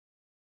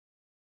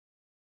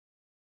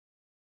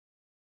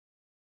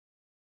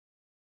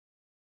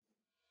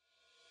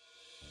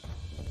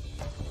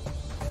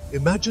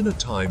Imagine a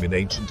time in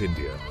ancient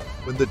India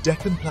when the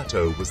Deccan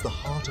Plateau was the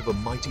heart of a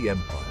mighty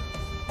empire,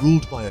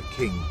 ruled by a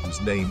king whose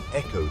name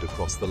echoed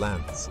across the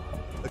lands.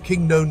 A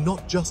king known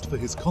not just for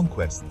his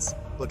conquests,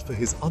 but for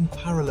his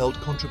unparalleled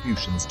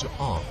contributions to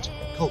art,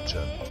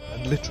 culture,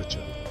 and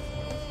literature.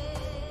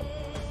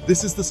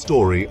 This is the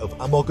story of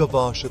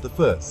Amoghavarsha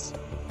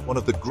I, one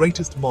of the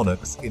greatest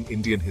monarchs in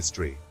Indian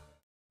history.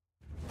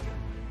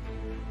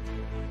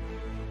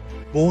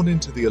 Born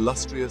into the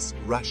illustrious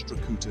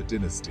Rashtrakuta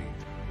dynasty,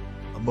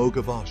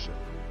 Amoghavarsha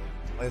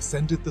I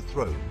ascended the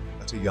throne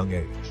at a young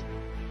age.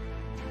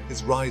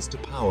 His rise to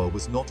power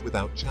was not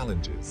without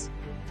challenges,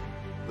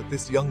 but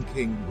this young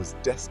king was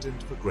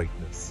destined for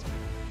greatness.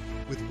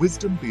 With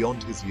wisdom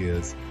beyond his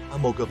years,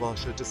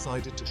 Amoghavarsha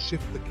decided to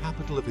shift the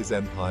capital of his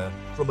empire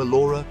from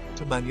Ellora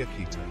to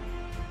Manyakheta,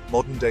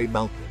 modern-day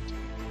Malkut,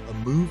 a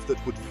move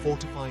that would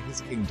fortify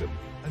his kingdom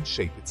and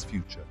shape its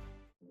future.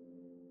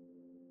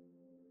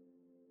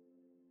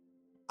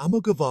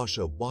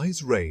 Amoghavarsha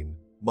I's reign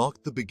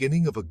marked the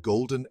beginning of a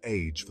golden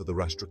age for the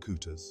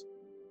Rashtrakutas.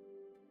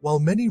 While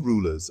many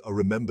rulers are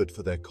remembered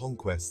for their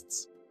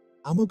conquests,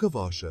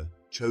 Amoghavarsha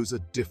chose a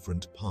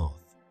different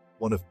path,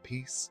 one of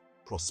peace,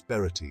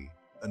 prosperity,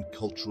 and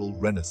cultural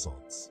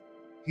renaissance.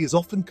 He is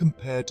often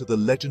compared to the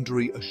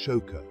legendary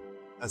Ashoka,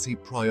 as he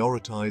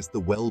prioritized the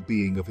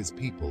well-being of his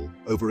people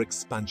over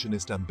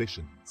expansionist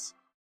ambitions.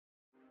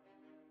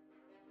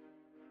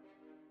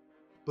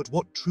 But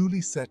what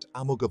truly set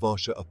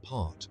Amoghavarsha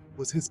apart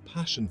was his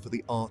passion for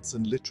the arts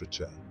and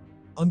literature.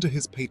 Under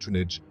his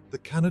patronage, the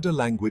Kannada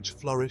language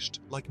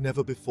flourished like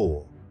never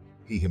before.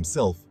 He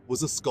himself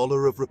was a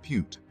scholar of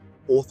repute,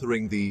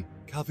 authoring the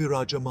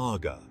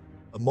Kavirajamaga,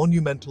 a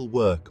monumental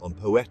work on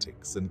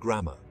poetics and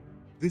grammar.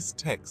 This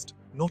text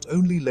not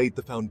only laid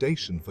the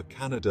foundation for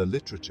Kannada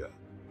literature,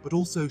 but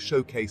also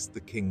showcased the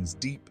king's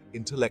deep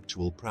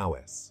intellectual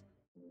prowess.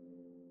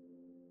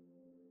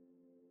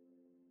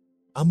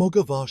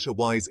 Amoghavarsha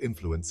I's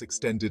influence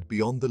extended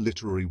beyond the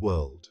literary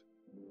world.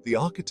 The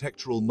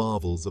architectural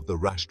marvels of the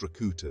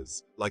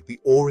Rashtrakutas, like the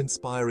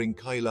awe-inspiring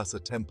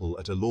Kailasa temple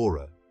at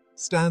Ellora,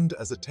 stand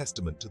as a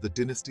testament to the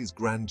dynasty's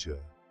grandeur.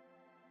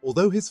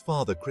 Although his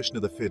father Krishna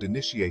V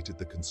initiated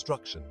the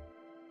construction,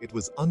 it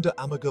was under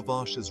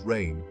Amoghavarsha's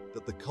reign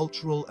that the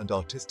cultural and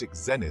artistic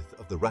zenith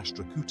of the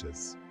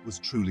Rashtrakutas was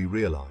truly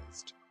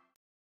realized.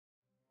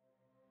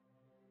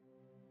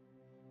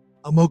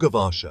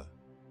 Amoghavarsha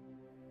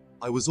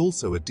I was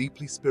also a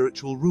deeply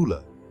spiritual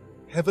ruler,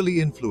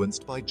 heavily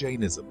influenced by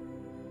Jainism.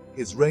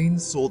 His reign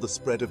saw the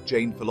spread of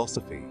Jain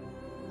philosophy,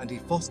 and he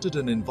fostered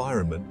an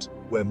environment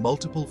where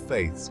multiple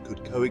faiths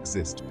could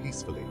coexist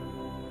peacefully.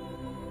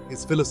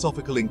 His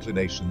philosophical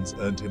inclinations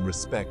earned him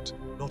respect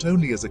not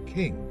only as a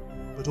king,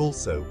 but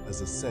also as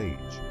a sage,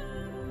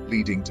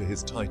 leading to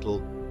his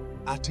title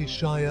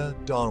Atishaya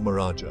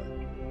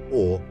Dharmaraja,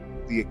 or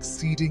the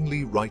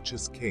exceedingly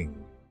righteous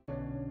king.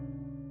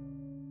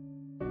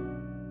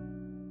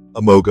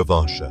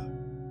 Amoghavarsha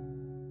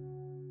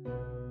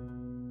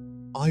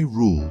I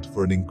ruled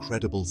for an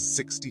incredible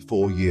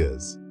 64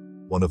 years,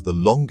 one of the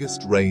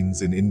longest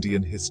reigns in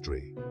Indian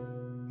history.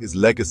 His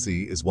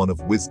legacy is one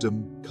of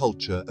wisdom,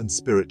 culture, and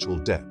spiritual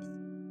depth,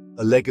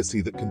 a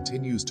legacy that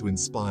continues to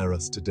inspire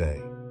us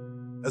today.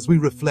 As we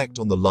reflect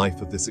on the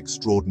life of this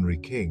extraordinary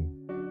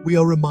king, we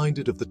are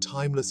reminded of the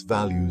timeless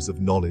values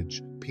of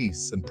knowledge,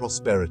 peace, and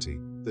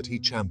prosperity that he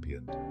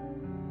championed.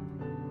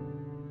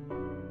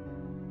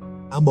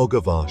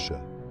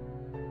 Amoghavarsha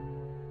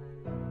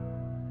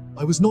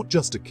I was not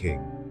just a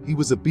king, he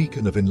was a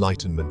beacon of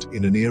enlightenment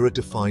in an era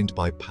defined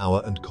by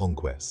power and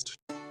conquest.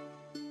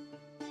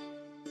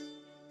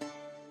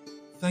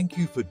 Thank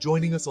you for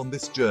joining us on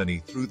this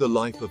journey through the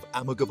life of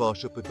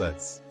Amoghavarsha I.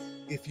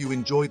 If you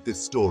enjoyed this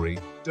story,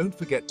 don't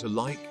forget to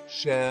like,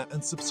 share,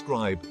 and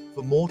subscribe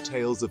for more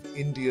tales of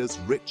India's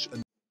rich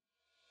and...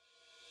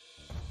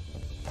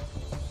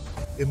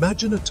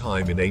 Imagine a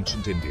time in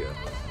ancient India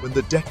when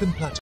the Deccan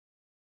Plateau